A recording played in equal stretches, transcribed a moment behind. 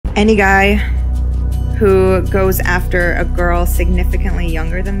Any guy who goes after a girl significantly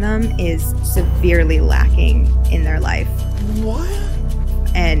younger than them is severely lacking in their life. What?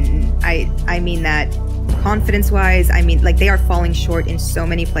 And I mean that confidence-wise. I mean, like, they are falling short in so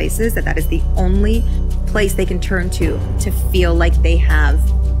many places that is the only place they can turn to feel like they have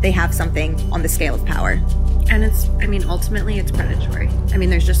something on the scale of power. And ultimately it's predatory.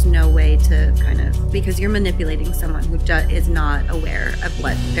 There's just no way to because you're manipulating someone who is not aware of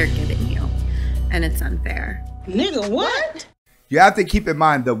what they're giving you. And it's unfair. Nigga, what? You have to keep in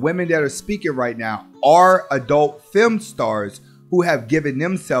mind the women that are speaking right now are adult film stars who have given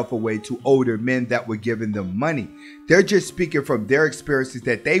themselves away to older men that were giving them money. They're just speaking from their experiences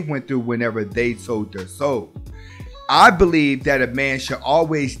that they went through whenever they sold their soul. I believe that a man should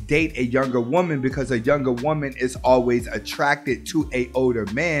always date a younger woman because a younger woman is always attracted to an older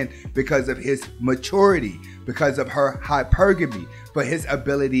man because of his maturity, because of her hypergamy, for his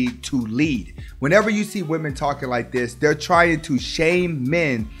ability to lead. Whenever you see women talking like this, they're trying to shame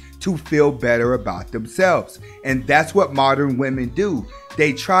men to feel better about themselves. And that's what modern women do.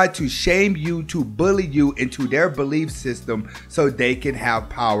 They try to shame you, to bully you into their belief system so they can have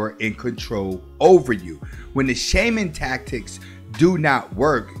power and control over you. When the shaming tactics do not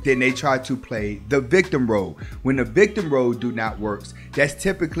work, then they try to play the victim role. When the victim role do not work, that's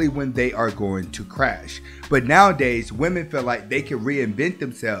typically when they are going to crash. But nowadays, women feel like they can reinvent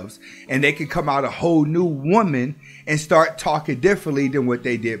themselves and they can come out a whole new woman and start talking differently than what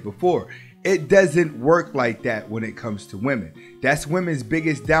they did before. It doesn't work like that when it comes to women. That's women's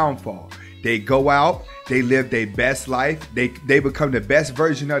biggest downfall. They go out, they live their best life, they become the best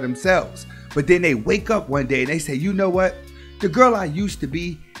version of themselves. But then they wake up one day and they say, you know what? The girl I used to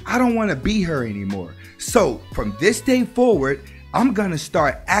be, I don't want to be her anymore. So from this day forward, I'm going to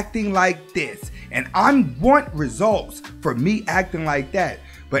start acting like this. And I want results for me acting like that.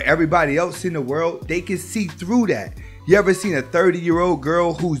 But everybody else in the world, they can see through that. You ever seen a 30-year-old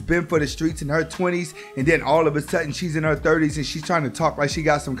girl who's been for the streets in her 20s and then all of a sudden she's in her 30s and she's trying to talk like she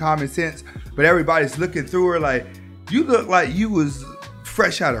got some common sense, but everybody's looking through her like, you look like you was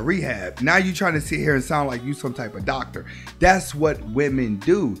fresh out of rehab. Now you trying to sit here and sound like you some type of doctor. That's what women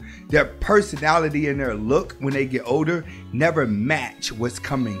do. Their personality and their look when they get older never match what's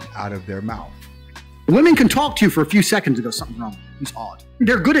coming out of their mouth. Women can talk to you for a few seconds and go, something's wrong. He's odd.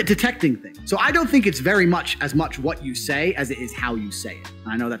 They're good at detecting things. So I don't think it's very much as much what you say as it is how you say it.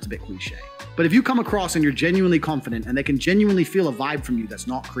 And I know that's a bit cliche. But if you come across and you're genuinely confident and they can genuinely feel a vibe from you that's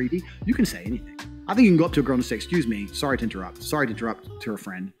not creepy, you can say anything. I think you can go up to a girl and say, excuse me, sorry to interrupt to her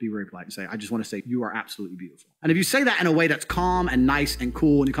friend, be very polite and say, I just want to say you are absolutely beautiful. And if you say that in a way that's calm and nice and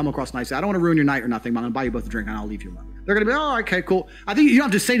cool and you come across nicely, I don't want to ruin your night or nothing, but I'm going to buy you both a drink and I'll leave you alone. They're going to be, oh, okay, cool. I think you don't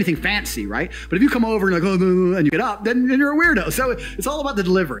have to say anything fancy, right? But if you come over and like, oh, and you get up, then you're a weirdo. So it's all about the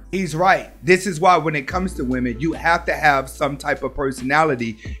delivery. He's right. This is why when it comes to women, you have to have some type of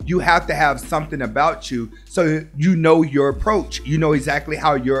personality. You have to have something about you so you know your approach. You know exactly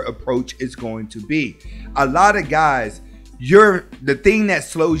how your approach is going to be. A lot of guys, the thing that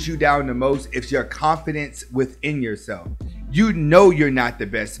slows you down the most is your confidence within yourself. You know you're not the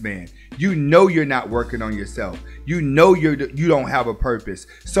best man. You know you're not working on yourself. You know you don't have a purpose.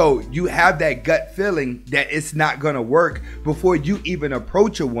 So you have that gut feeling that it's not going to work before you even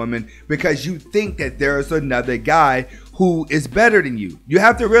approach a woman because you think that there's another guy who is better than you. You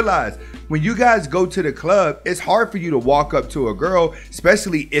have to realize when you guys go to the club, it's hard for you to walk up to a girl,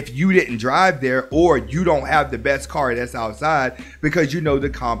 especially if you didn't drive there or you don't have the best car that's outside because you know the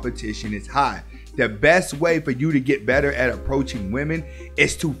competition is high. The best way for you to get better at approaching women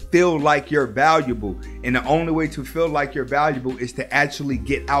is to feel like you're valuable. And the only way to feel like you're valuable is to actually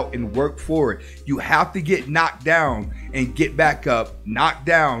get out and work for it. You have to get knocked down and get back up, knocked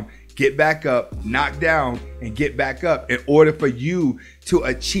down, get back up, knock down, and get back up in order for you to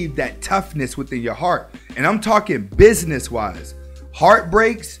achieve that toughness within your heart. And I'm talking business-wise.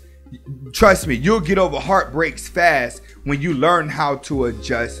 Heartbreaks, trust me, you'll get over heartbreaks fast when you learn how to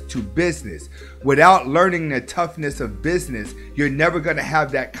adjust to business. Without learning the toughness of business, you're never going to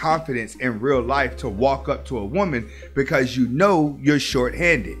have that confidence in real life to walk up to a woman because you know you're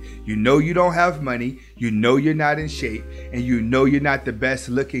short-handed. You know you don't have money, you know you're not in shape, and you know you're not the best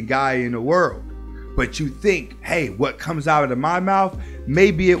looking guy in the world. But you think, hey, what comes out of my mouth,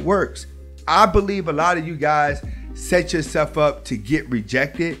 maybe it works. I believe a lot of you guys set yourself up to get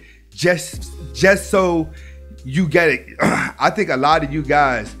rejected just so you get it. I think a lot of you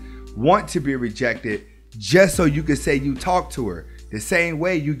guys want to be rejected just so you can say you talk to her. The same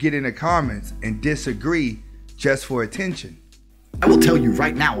way you get in the comments and disagree just for attention. I will tell you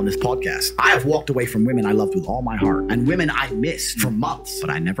right now on this podcast, I have walked away from women I loved with all my heart and women I missed for months, but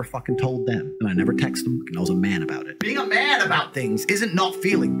I never fucking told them and I never texted them because I was a man about it. Being a man about things isn't not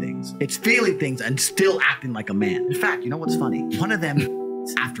feeling things. It's feeling things and still acting like a man. In fact, you know what's funny? One of them,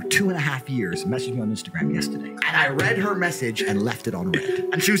 after 2.5 years, messaged me on Instagram yesterday. And I read her message and left it on read.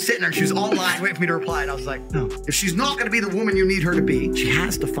 And she was sitting there, she was online waiting for me to reply. And I was like, no, if she's not gonna be the woman you need her to be, she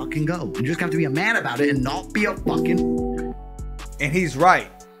has to fucking go. And you just have to be a man about it and not be a fucking... And he's right.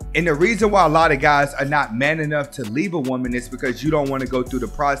 And the reason why a lot of guys are not man enough to leave a woman is because you don't want to go through the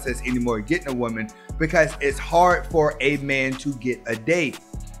process anymore of getting a woman, because it's hard for a man to get a date.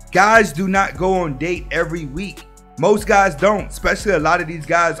 Guys do not go on date every week. Most guys don't, especially a lot of these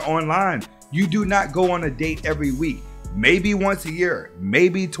guys online. You do not go on a date every week. Maybe once a year,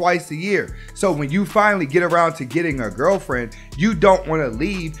 maybe twice a year. So when you finally get around to getting a girlfriend, you don't want to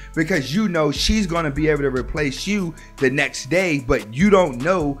leave because you know she's going to be able to replace you the next day, but you don't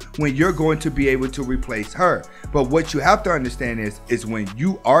know when you're going to be able to replace her. But what you have to understand is when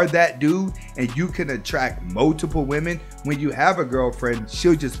you are that dude and you can attract multiple women, when you have a girlfriend,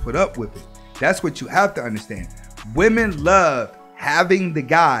 she'll just put up with it. That's what you have to understand. Women love having the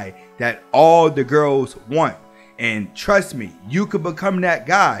guy that all the girls want. And trust me, you could become that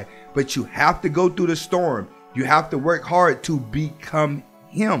guy, but you have to go through the storm. You have to work hard to become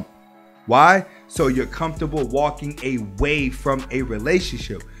him. Why? So you're comfortable walking away from a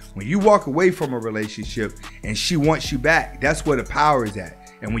relationship. When you walk away from a relationship and she wants you back, that's where the power is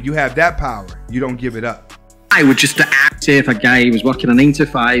at. And when you have that power, you don't give it up. I would just act. Say if a guy was working a 9 to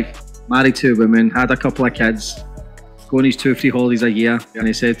 5, married to a woman, had a couple of kids, going these 2 or 3 holidays a year, and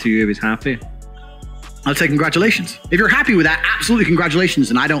he said to you he was happy, I'll say congratulations. If you're happy with that, absolutely congratulations,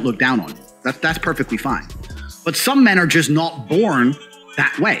 and I don't look down on you. That's perfectly fine. But some men are just not born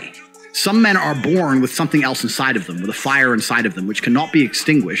that way. Some men are born with something else inside of them, with a fire inside of them, which cannot be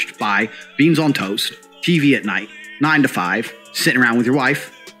extinguished by beans on toast, TV at night, 9 to 5, sitting around with your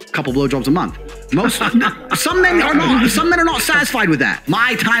wife, a couple blowjobs a month. Some men are not satisfied with that.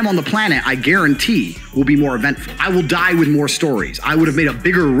 My time on the planet, I guarantee, will be more eventful. I will die with more stories. I would have made a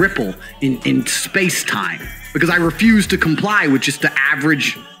bigger ripple in space-time because I refuse to comply with just the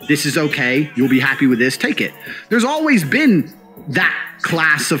average, this is okay, you'll be happy with this, take it. There's always been that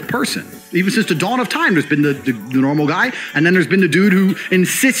class of person. Even since the dawn of time, there's been the normal guy, and then there's been the dude who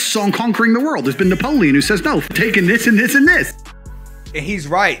insists on conquering the world. There's been Napoleon who says, no, taking this and this and this. And he's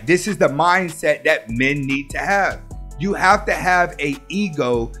right. This is the mindset that men need to have. You have to have an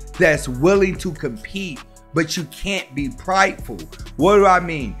ego that's willing to compete, but you can't be prideful. What do I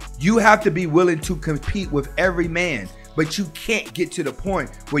mean? You have to be willing to compete with every man, but you can't get to the point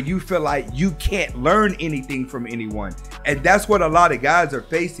where you feel like you can't learn anything from anyone. And that's what a lot of guys are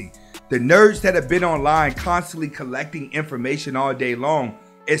facing. The nerds that have been online constantly collecting information all day long,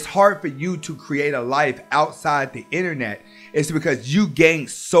 it's hard for you to create a life outside the internet. It's because you gain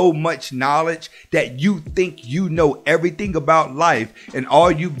so much knowledge that you think you know everything about life, and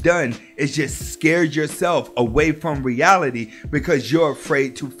all you've done is just scared yourself away from reality because you're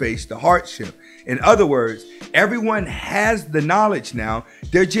afraid to face the hardship. In other words, everyone has the knowledge now.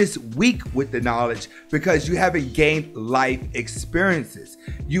 They're just weak with the knowledge because you haven't gained life experiences.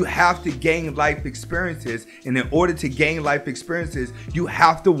 You have to gain life experiences, and in order to gain life experiences, you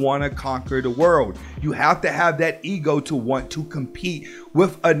have to want to conquer the world. You have to have that ego to want to compete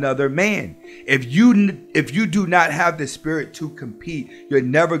with another man. If you do not have the spirit to compete, you're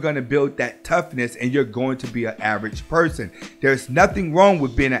never going to build that toughness, and you're going to be an average person. There's nothing wrong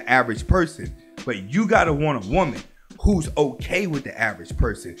with being an average person, but you got to want a woman who's okay with the average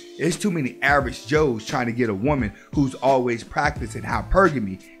person. There's too many average Joes trying to get a woman who's always practicing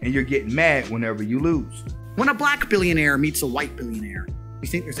hypergamy, and you're getting mad whenever you lose. When a black billionaire meets a white billionaire, do you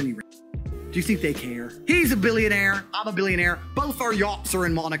think there's any... Do you think they care? He's a billionaire. I'm a billionaire. Both our yachts are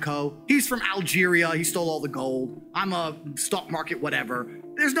in Monaco. He's from Algeria. He stole all the gold. I'm a stock market whatever.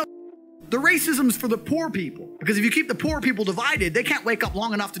 There's no... The racism's for the poor people. Because if you keep the poor people divided, they can't wake up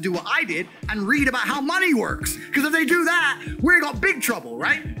long enough to do what I did and read about how money works. Because if they do that, we're got big trouble,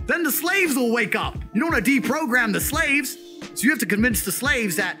 right? Then the slaves will wake up. You don't want to deprogram the slaves. So you have to convince the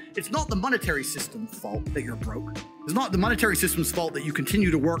slaves that it's not the monetary system's fault that you're broke. It's not the monetary system's fault that you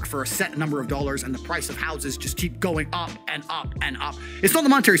continue to work for a set number of dollars and the price of houses just keep going up and up and up. It's not the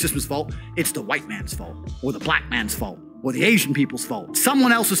monetary system's fault. It's the white man's fault, or the black man's fault, or the Asian people's fault.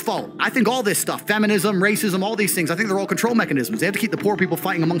 Someone else's fault. I think all this stuff, feminism, racism, all these things, I think they're all control mechanisms. They have to keep the poor people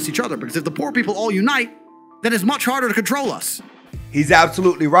fighting amongst each other, because if the poor people all unite, then it's much harder to control us. He's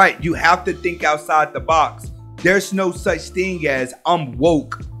absolutely right. You have to think outside the box. There's no such thing as I'm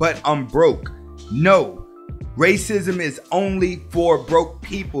woke, but I'm broke. No. Racism is only for broke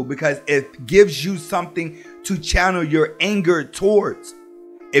people because it gives you something to channel your anger towards.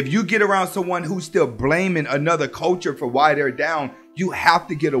 If you get around someone who's still blaming another culture for why they're down, you have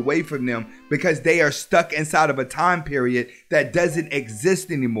to get away from them because they are stuck inside of a time period that doesn't exist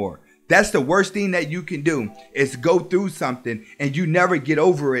anymore. That's the worst thing that you can do, is go through something and you never get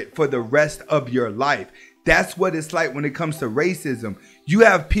over it for the rest of your life. That's what it's like when it comes to racism. You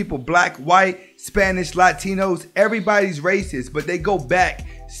have people, black, white, Spanish, Latinos, everybody's racist, but they go back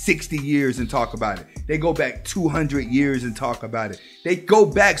 60 years and talk about it. They go back 200 years and talk about it. They go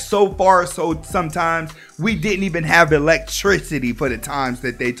back so far, so sometimes we didn't even have electricity for the times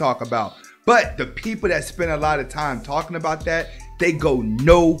that they talk about. But the people that spend a lot of time talking about that, they go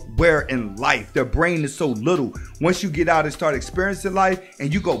nowhere in life. Their brain is so little. Once you get out and start experiencing life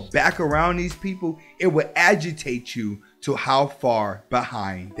and you go back around these people, it will agitate you to how far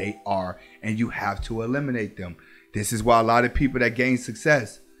behind they are, and you have to eliminate them. This is why a lot of people that gain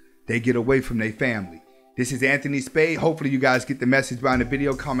success, they get away from their family. This is Anthony Spade. Hopefully you guys get the message behind the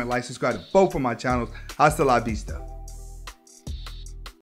video. Comment, like, subscribe to both of my channels. Hasta la vista.